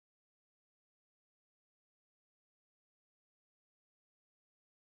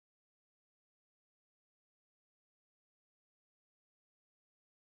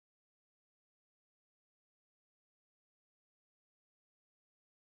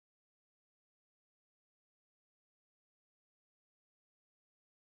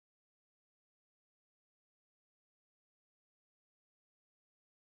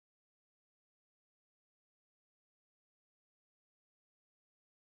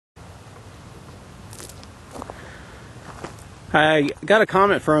I got a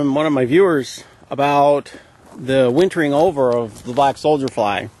comment from one of my viewers about the wintering over of the black soldier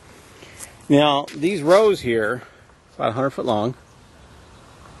fly. Now, these rows here, about 100 foot long,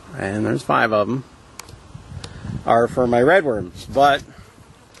 and there's 5 of them, are for my redworms. But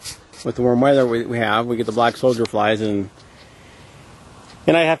with the warm weather we get the black soldier flies, and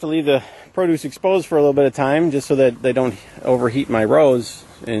I have to leave the produce exposed for a little bit of time just so that they don't overheat my rows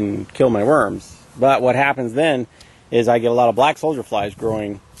and kill my worms. But what happens then is I get a lot of black soldier flies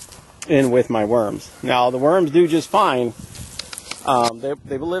growing in with my worms. Now, the worms do just fine.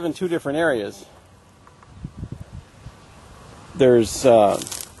 They live in 2 different areas. There's,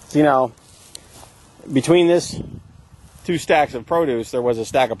 see now, between this 2 stacks of produce, there was a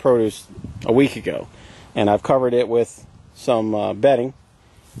stack of produce a week ago. And I've covered it with some bedding.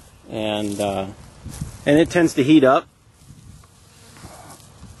 And it tends to heat up.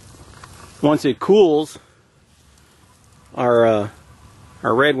 Once it cools, our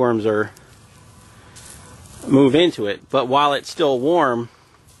redworms move into it. But while it's still warm,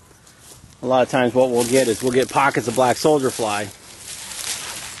 a lot of times what we'll get pockets of black soldier fly.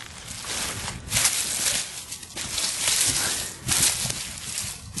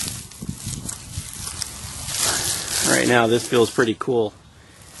 Right now this feels pretty cool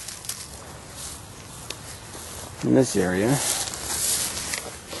in this area.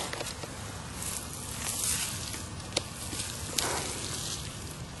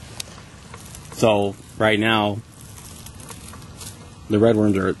 So right now the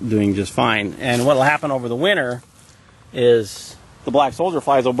redworms are doing just fine. And what will happen over the winter is the black soldier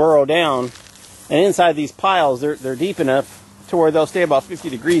flies will burrow down, and inside these piles they're deep enough to where they'll stay about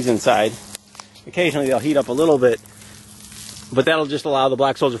 50 degrees inside. Occasionally they'll heat up a little bit, but that'll just allow the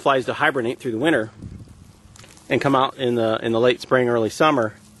black soldier flies to hibernate through the winter and come out in the late spring, early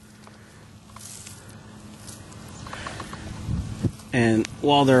summer. And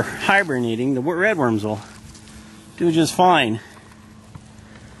while they're hibernating, the redworms will do just fine.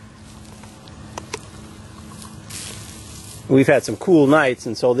 We've had some cool nights,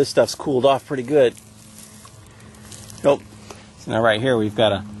 and so this stuff's cooled off pretty good. Oh, so now right here we've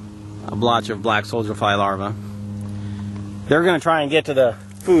got a blotch of black soldier fly larvae. They're going to try and get to the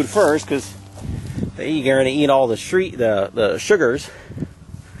food first because they're going to eat all the sugars.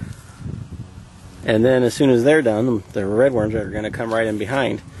 And then as soon as they're done, the redworms are going to come right in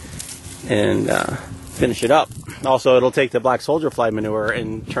behind and finish it up. Also, it'll take the black soldier fly manure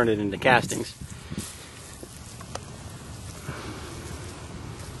and turn it into castings.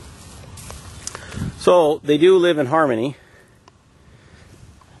 So they do live in harmony.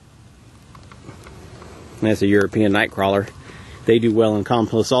 That's a European nightcrawler. They do well in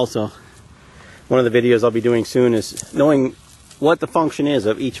compost also. One of the videos I'll be doing soon is knowing what the function is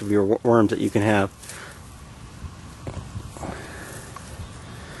of each of your worms that you can have.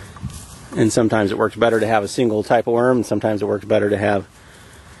 And sometimes it works better to have a single type of worm, and sometimes it works better to have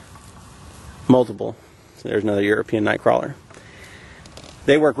multiple. So there's another European nightcrawler.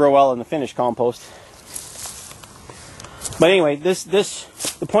 They work real well in the finished compost. But anyway,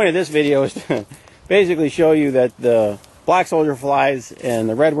 the point of this video is to basically show you that the black soldier flies and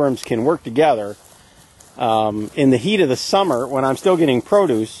the redworms can work together. In the heat of the summer, when I'm still getting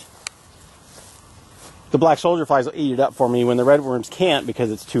produce, the black soldier flies will eat it up for me when the redworms can't because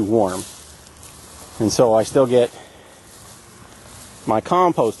it's too warm. And so I still get my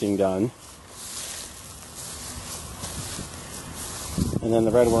composting done. And then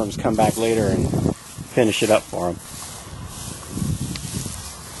the redworms come back later and finish it up for them.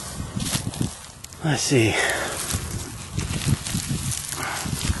 Let's see.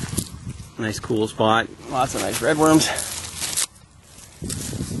 Nice cool spot. Lots of nice redworms.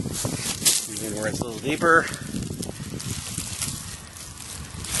 Even where it's a little deeper.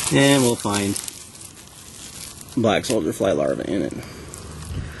 And we'll find black soldier fly larvae in it.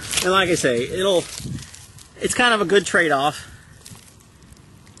 And like I say, it's kind of a good trade-off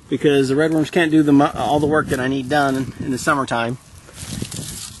because the redworms can't do all the work that I need done in the summertime.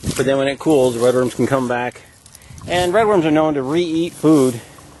 But then when it cools, the redworms can come back. And redworms are known to re-eat food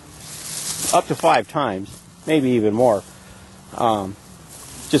up to 5 times, maybe even more.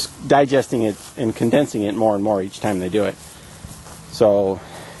 Just digesting it and condensing it more and more each time they do it. So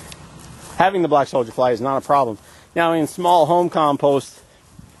having the black soldier fly is not a problem. Now in small home compost,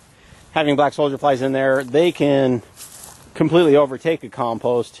 having black soldier flies in there, they can completely overtake a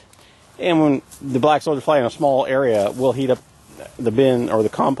compost. And when the black soldier fly in a small area will heat up the bin or the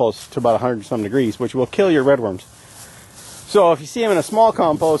compost to about 100 some degrees, which will kill your redworms. So if you see them in a small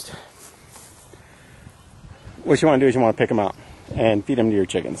compost, what you want to do is you want to pick them out and feed them to your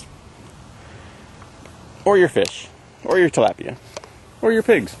chickens or your fish. or your tilapia, or your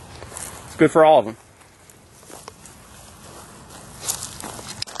pigs. It's good for all of them.